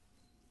Court.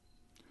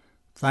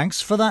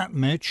 Thanks for that,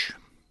 Mitch.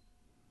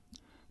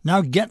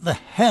 Now get the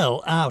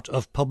hell out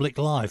of public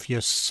life,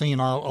 you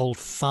senile old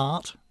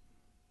fart.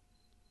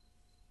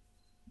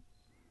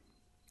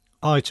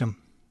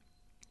 Item.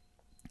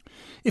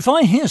 If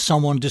I hear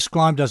someone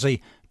described as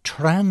a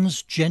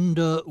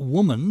transgender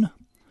woman,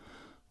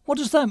 what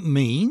does that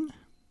mean?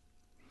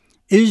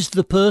 Is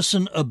the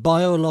person a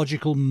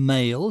biological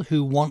male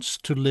who wants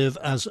to live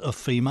as a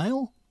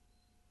female?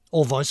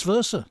 Or vice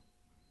versa?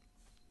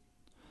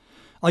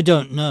 I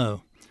don't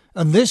know,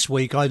 and this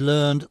week I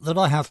learned that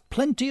I have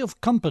plenty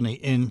of company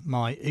in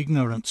my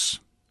ignorance.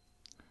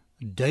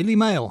 Daily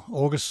Mail,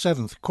 August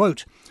 7th,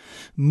 quote,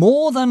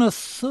 "More than a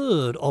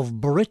third of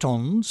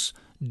Britons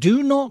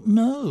do not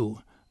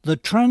know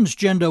that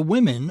transgender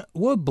women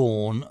were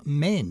born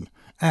men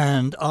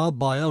and are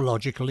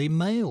biologically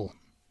male,"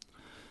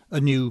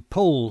 a new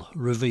poll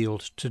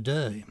revealed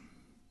today.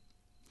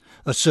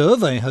 A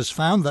survey has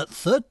found that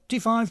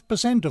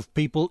 35% of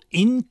people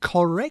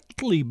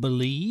incorrectly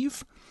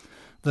believe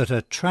that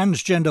a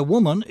transgender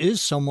woman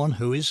is someone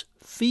who is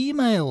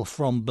female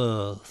from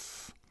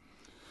birth,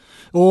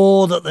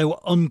 or that they were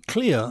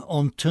unclear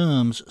on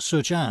terms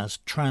such as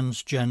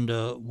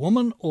transgender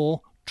woman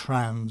or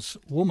trans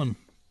woman.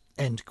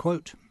 End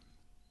quote.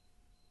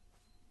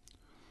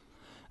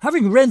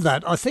 Having read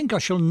that, I think I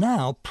shall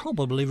now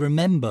probably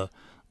remember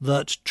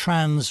that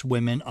trans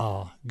women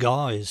are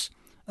guys,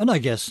 and I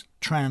guess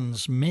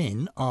trans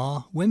men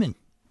are women.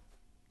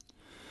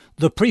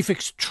 The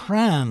prefix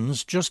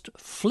trans just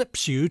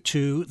flips you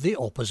to the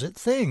opposite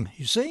thing,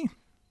 you see?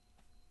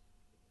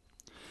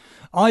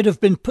 I'd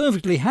have been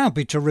perfectly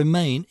happy to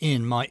remain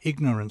in my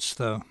ignorance,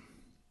 though.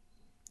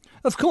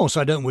 Of course,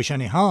 I don't wish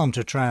any harm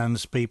to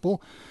trans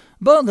people,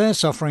 but they're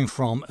suffering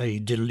from a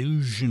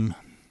delusion,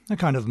 a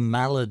kind of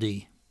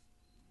malady.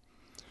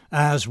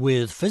 As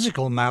with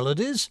physical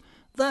maladies,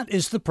 that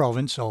is the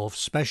province of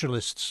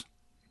specialists.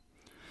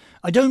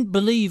 I don't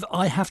believe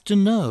I have to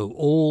know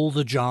all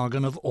the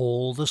jargon of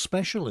all the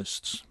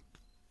specialists.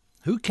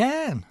 Who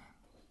can?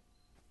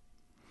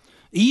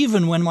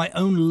 Even when my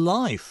own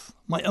life,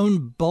 my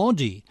own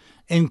body,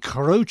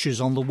 encroaches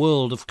on the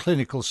world of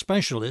clinical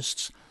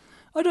specialists,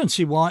 I don't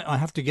see why I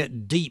have to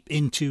get deep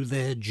into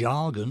their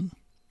jargon.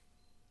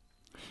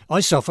 I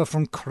suffer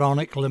from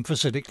chronic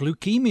lymphocytic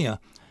leukemia,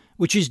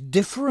 which is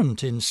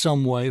different in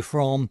some way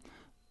from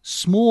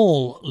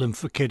small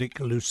lymphocytic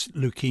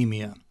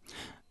leukemia,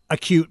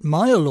 acute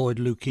myeloid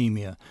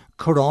leukemia,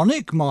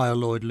 chronic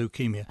myeloid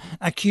leukemia,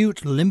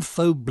 acute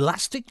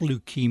lymphoblastic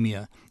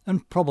leukemia,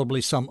 and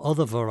probably some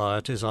other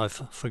varieties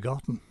I've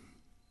forgotten.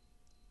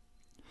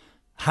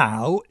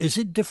 How is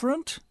it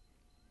different?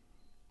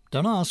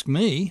 Don't ask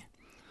me.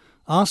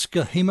 Ask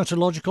a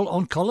hematological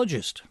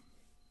oncologist.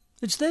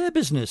 It's their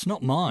business,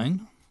 not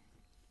mine.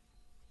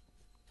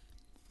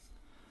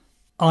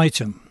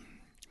 Item.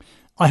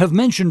 I have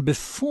mentioned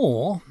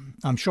before,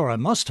 I'm sure I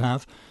must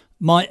have,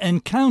 my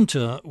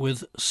encounter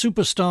with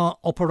superstar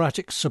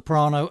operatic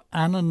soprano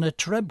Anna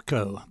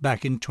Netrebko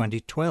back in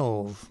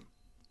 2012.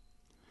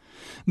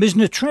 Ms.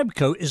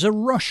 Netrebko is a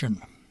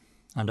Russian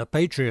and a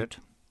patriot.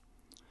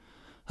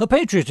 Her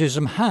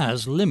patriotism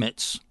has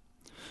limits.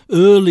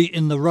 Early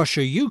in the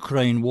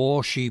Russia-Ukraine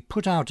war, she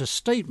put out a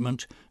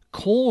statement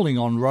calling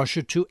on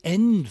Russia to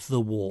end the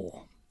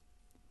war.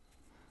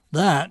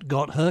 That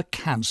got her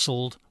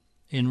cancelled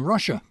in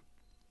Russia.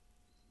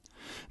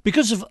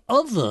 Because of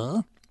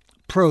other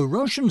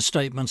pro-Russian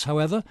statements,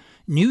 however,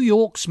 New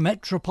York's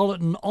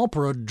Metropolitan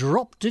Opera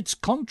dropped its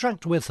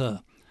contract with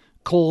her,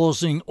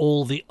 causing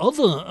all the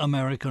other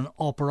American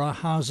opera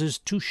houses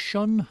to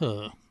shun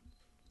her.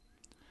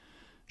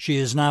 She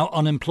is now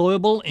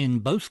unemployable in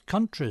both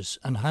countries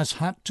and has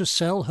had to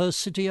sell her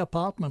city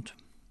apartment.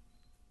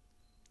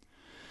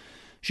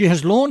 She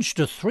has launched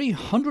a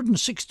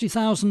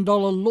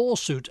 $360,000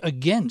 lawsuit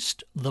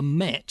against the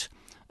Met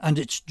and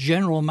its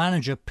general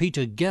manager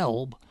Peter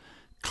Gelb,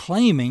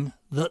 claiming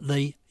that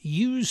they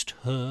used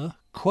her,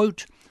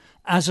 quote,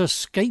 as a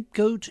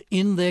scapegoat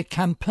in their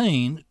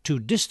campaign to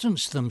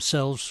distance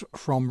themselves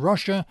from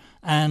Russia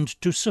and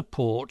to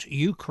support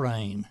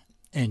Ukraine,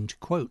 end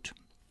quote.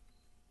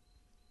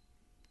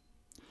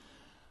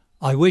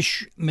 I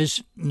wish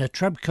Ms.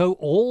 Netrebko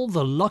all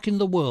the luck in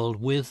the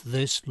world with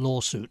this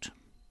lawsuit.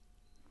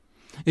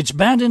 It's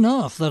bad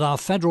enough that our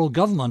federal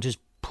government is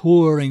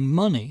pouring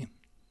money,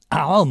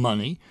 our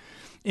money,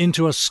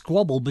 into a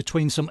squabble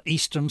between some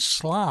Eastern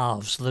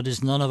Slavs that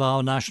is none of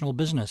our national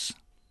business.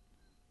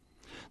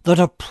 That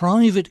a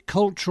private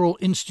cultural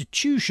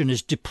institution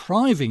is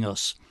depriving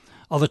us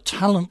of a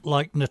talent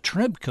like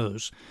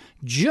Netrebko's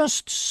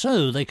just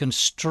so they can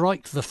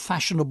strike the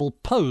fashionable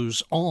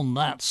pose on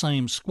that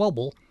same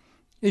squabble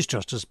is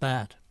just as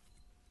bad.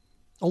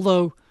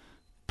 Although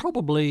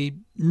probably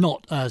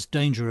not as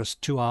dangerous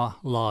to our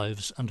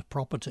lives and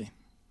property.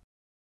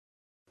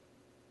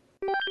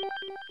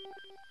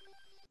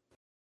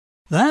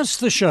 That's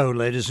the show,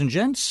 ladies and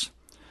gents.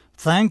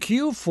 Thank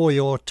you for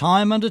your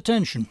time and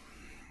attention.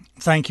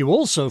 Thank you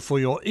also for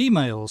your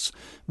emails,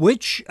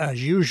 which,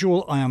 as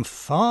usual, I am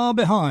far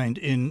behind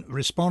in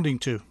responding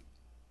to.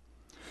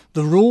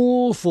 The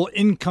rule for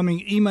incoming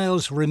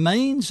emails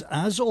remains,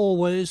 as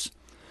always,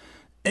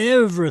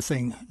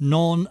 everything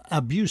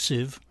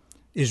non-abusive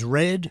is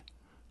read,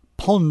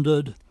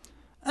 pondered,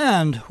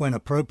 and, when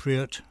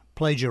appropriate,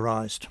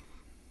 plagiarized.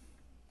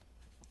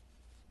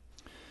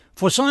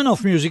 For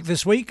sign-off music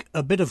this week,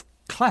 a bit of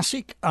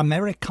classic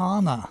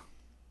Americana.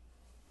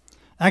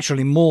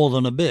 Actually, more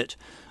than a bit.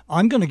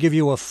 I'm going to give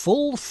you a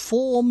full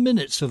 4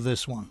 minutes of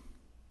this one.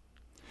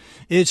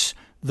 It's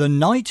The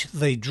Night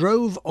They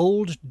Drove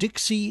Old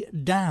Dixie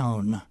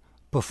Down,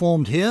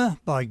 performed here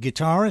by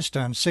guitarist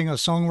and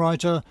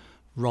singer-songwriter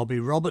Robbie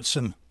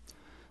Robertson,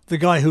 the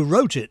guy who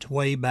wrote it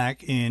way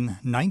back in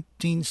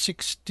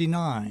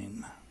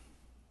 1969.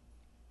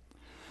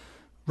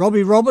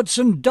 Robbie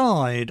Robertson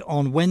died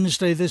on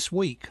Wednesday this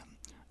week,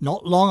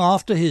 not long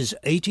after his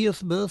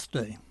 80th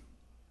birthday.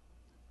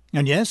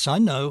 And yes, I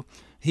know,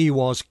 he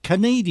was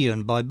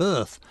Canadian by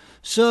birth,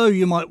 so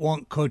you might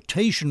want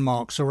quotation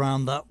marks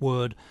around that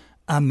word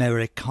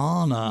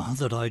Americana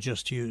that I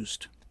just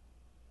used.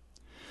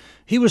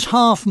 He was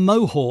half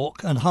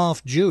Mohawk and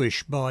half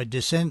Jewish by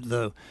descent,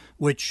 though,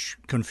 which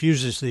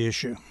confuses the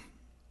issue.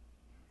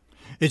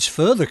 It's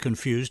further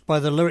confused by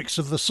the lyrics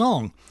of the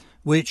song,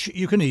 which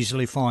you can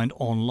easily find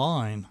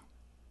online.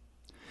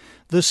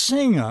 The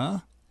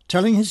singer,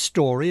 telling his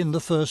story in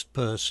the first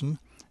person,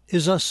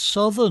 is a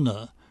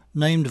Southerner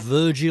named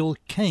Virgil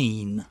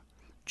Caine,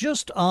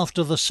 just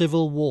after the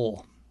Civil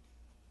War.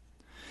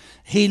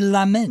 He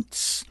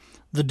laments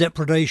the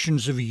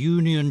depredations of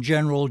Union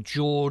General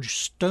George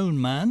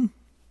Stoneman,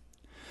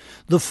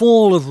 the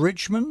fall of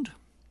Richmond,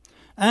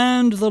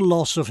 and the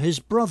loss of his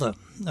brother,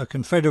 a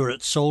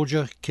Confederate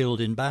soldier killed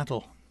in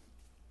battle.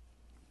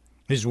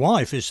 His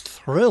wife is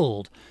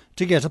thrilled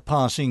to get a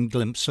passing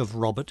glimpse of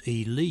Robert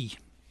E. Lee.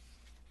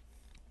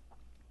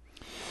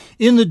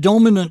 In the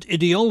dominant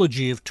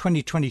ideology of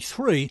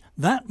 2023,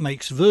 that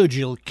makes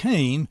Virgil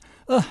Caine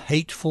a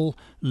hateful,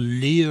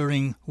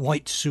 leering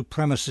white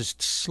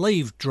supremacist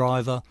slave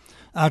driver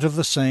out of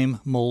the same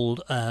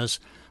mould as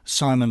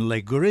Simon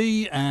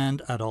Legree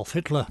and Adolf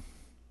Hitler.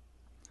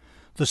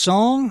 The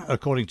song,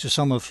 according to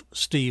some of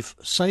Steve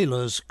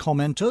Saylor's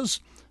commenters,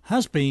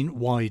 has been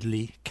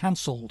widely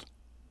cancelled.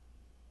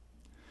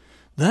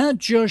 That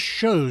just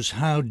shows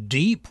how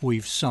deep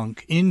we've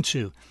sunk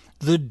into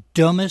the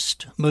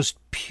dumbest, most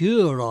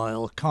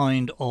puerile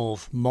kind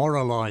of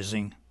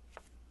moralising.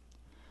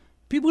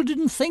 People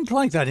didn't think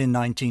like that in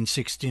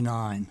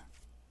 1969.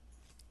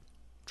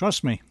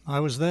 Trust me, I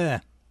was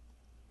there.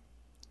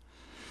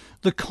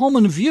 The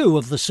common view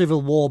of the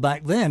Civil War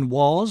back then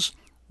was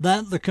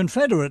that the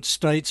Confederate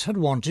States had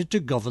wanted to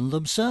govern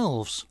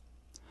themselves,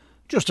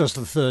 just as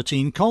the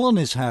 13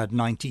 colonies had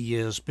 90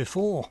 years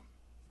before.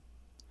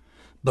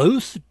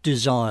 Both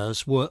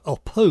desires were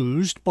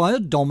opposed by a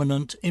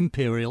dominant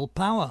imperial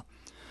power,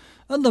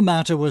 and the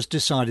matter was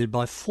decided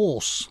by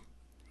force,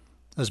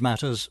 as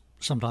matters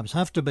sometimes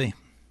have to be.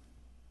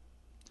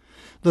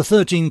 The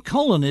 13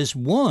 colonies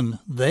won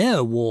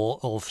their war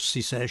of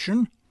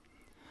secession.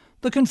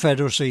 The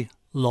Confederacy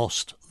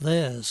lost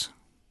theirs.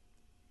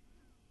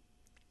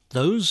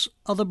 Those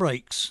are the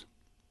breaks.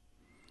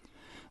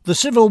 The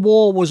Civil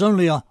War was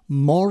only a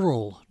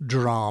moral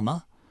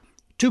drama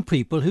to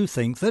people who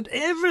think that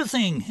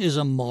everything is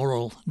a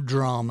moral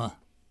drama.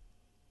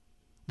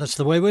 That's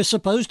the way we're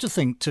supposed to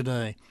think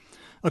today,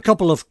 a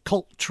couple of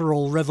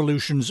cultural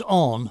revolutions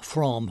on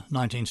from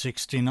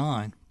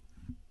 1969.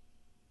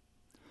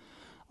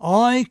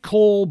 I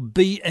call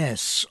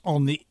BS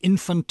on the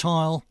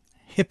infantile,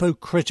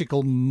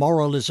 hypocritical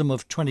moralism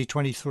of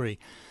 2023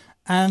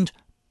 and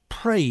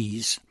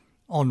praise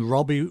on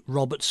Robbie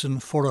Robertson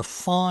for a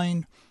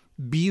fine,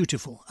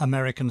 beautiful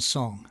American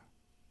song.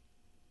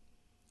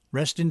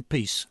 Rest in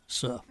peace,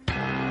 sir.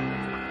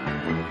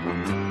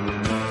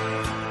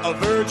 A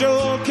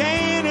Virgil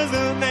Kane is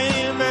the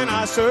name, and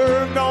I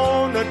served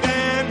on the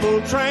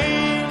Danville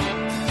train.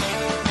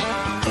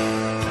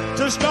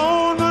 To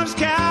Stoneman's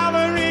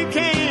cavalry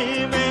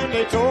came, and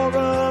they tore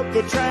up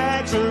the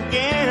tracks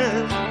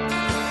again.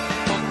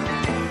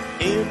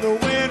 In the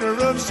winter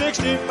of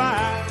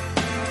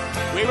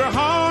 '65, we were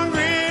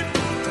hungry,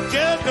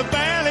 just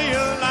barely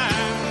alive.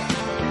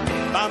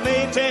 By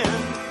May 10th,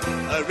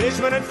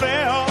 Richmond had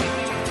fell.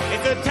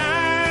 At the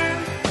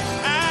time,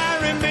 I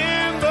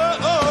remember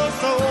oh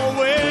so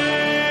well.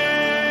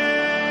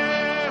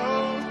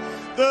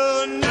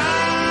 The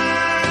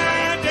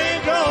night they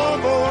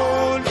drove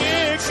old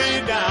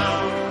Dixie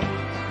down,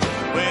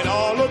 when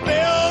all the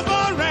bells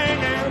were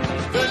ringing.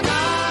 The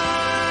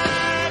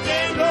night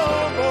they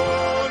drove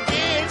old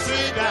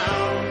Dixie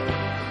down,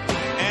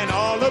 and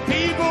all the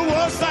people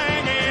were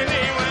singing.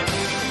 They went,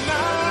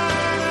 na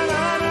na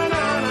na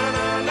na na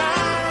na na.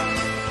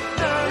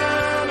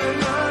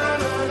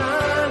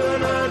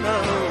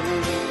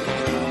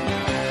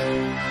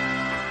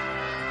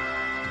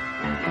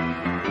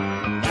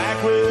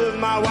 With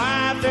my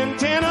wife in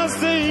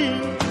Tennessee,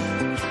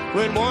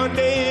 when one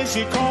day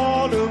she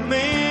called to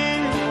me,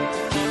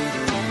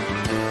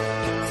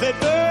 said,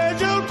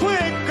 Virgil,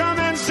 quick, come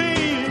and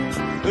see,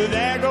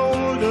 there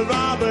goes the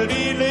Robert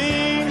E.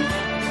 Lee.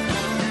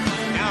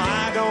 Now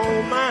I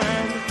don't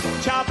mind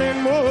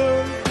chopping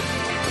wood,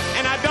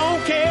 and I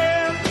don't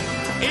care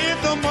if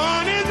the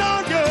money's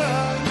no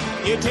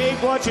good. You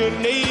take what you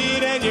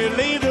need and you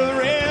leave the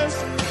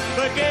rest,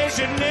 but they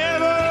should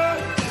never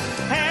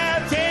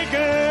have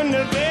taken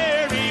the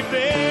very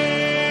best.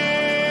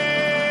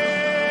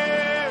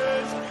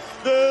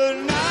 The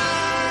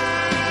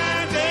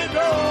night they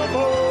drove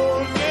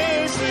old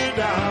Dixie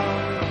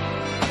down,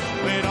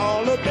 when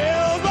all the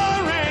bells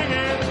were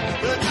ringing.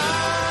 The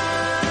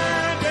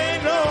night they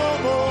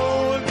drove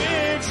old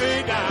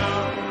Dixie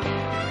down,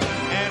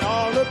 and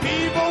all the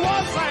people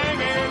were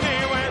singing.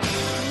 They went,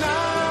 na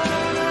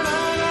na na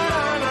na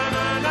na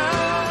na na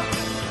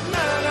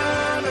na na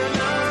na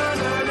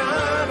na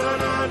na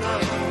na na.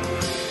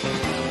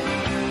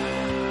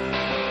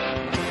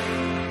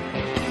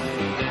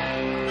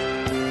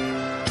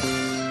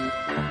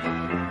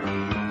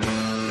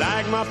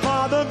 Like my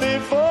father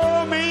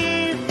before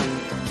me,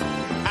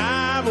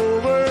 I've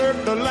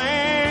worked the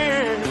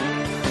land.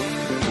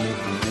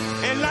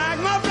 And like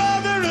my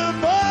brother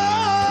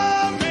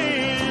above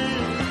me,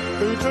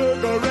 who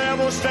took a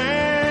rebel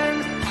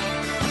stand,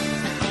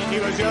 he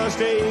was just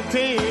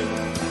 18,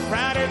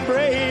 proud and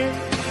brave,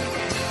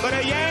 but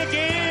a Yankee